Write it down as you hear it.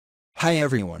Hi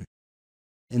everyone.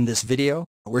 In this video,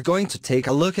 we're going to take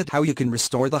a look at how you can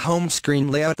restore the home screen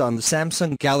layout on the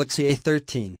Samsung Galaxy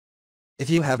A13. If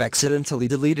you have accidentally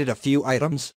deleted a few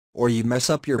items, or you mess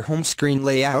up your home screen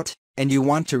layout, and you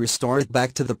want to restore it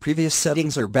back to the previous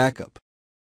settings or backup.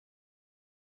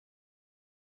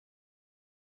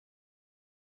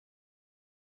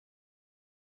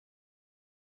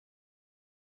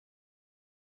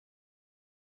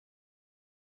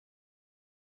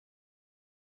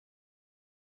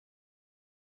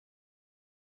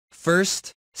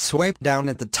 First, swipe down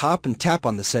at the top and tap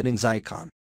on the settings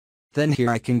icon. Then here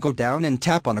I can go down and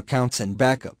tap on accounts and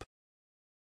backup.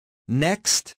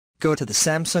 Next, go to the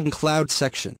Samsung Cloud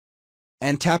section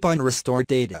and tap on restore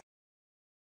data.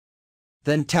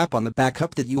 Then tap on the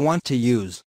backup that you want to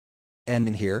use. And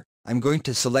in here, I'm going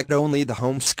to select only the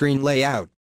home screen layout.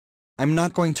 I'm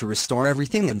not going to restore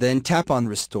everything and then tap on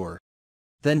restore.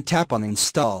 Then tap on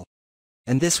install.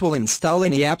 And this will install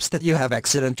any apps that you have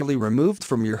accidentally removed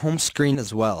from your home screen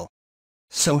as well.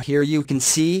 So here you can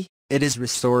see, it is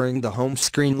restoring the home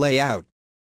screen layout.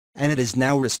 And it is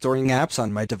now restoring apps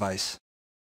on my device.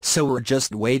 So we're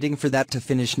just waiting for that to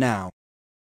finish now.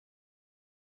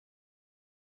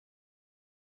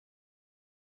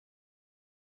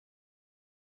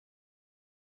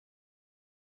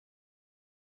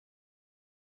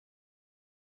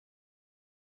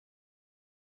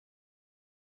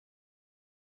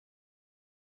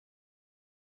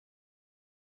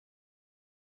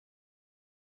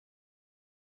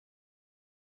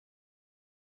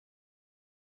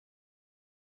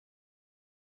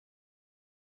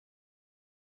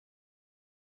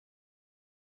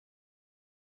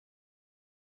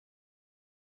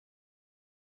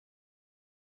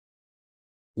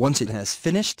 Once it has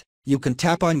finished, you can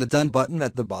tap on the Done button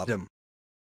at the bottom.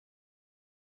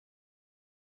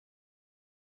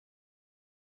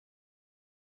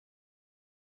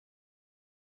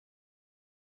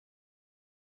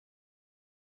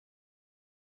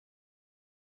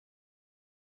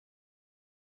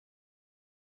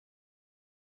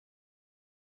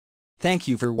 Thank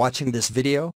you for watching this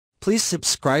video. Please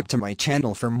subscribe to my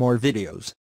channel for more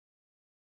videos.